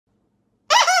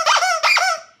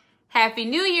Happy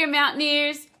New Year,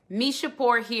 Mountaineers. Meshea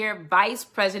Poore here, Vice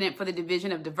President for the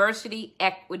Division of Diversity,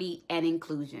 Equity, and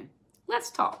Inclusion. Let's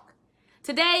talk.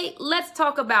 Today, let's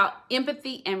talk about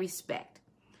empathy and respect.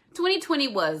 2020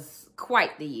 was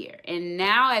quite the year, and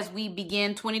now as we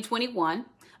begin 2021,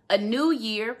 a new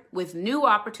year with new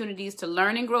opportunities to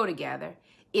learn and grow together,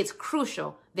 it's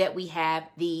crucial that we have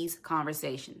these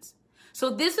conversations.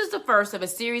 So this is the first of a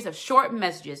series of short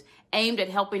messages aimed at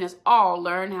helping us all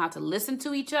learn how to listen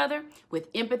to each other with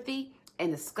empathy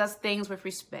and discuss things with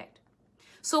respect.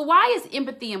 So why is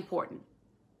empathy important?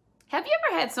 Have you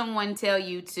ever had someone tell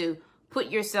you to put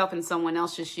yourself in someone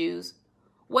else's shoes?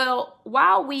 Well,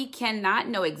 while we cannot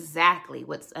know exactly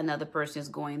what another person is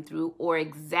going through or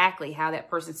exactly how that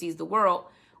person sees the world,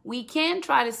 we can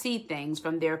try to see things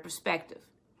from their perspective.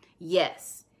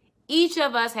 Yes, each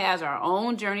of us has our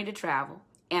own journey to travel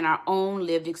and our own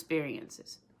lived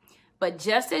experiences. But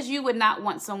just as you would not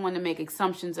want someone to make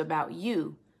assumptions about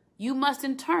you, you must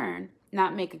in turn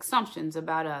not make assumptions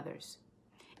about others.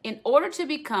 In order to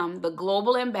become the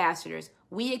global ambassadors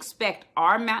we expect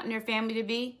our Mountaineer family to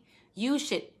be, you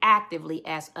should actively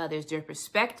ask others their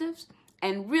perspectives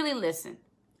and really listen.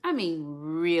 I mean,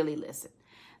 really listen.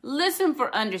 Listen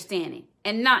for understanding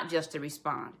and not just to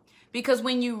respond. Because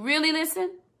when you really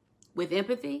listen with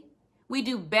empathy, we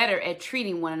do better at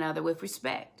treating one another with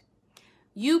respect.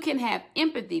 You can have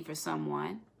empathy for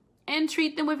someone and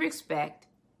treat them with respect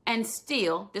and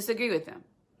still disagree with them.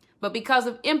 But because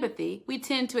of empathy, we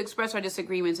tend to express our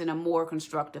disagreements in a more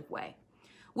constructive way,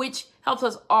 which helps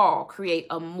us all create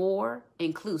a more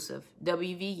inclusive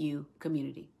WVU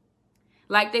community.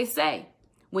 Like they say,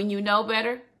 when you know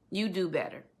better, you do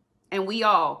better. And we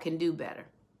all can do better.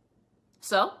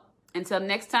 So, until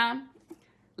next time,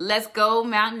 let's go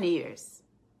Mountaineers.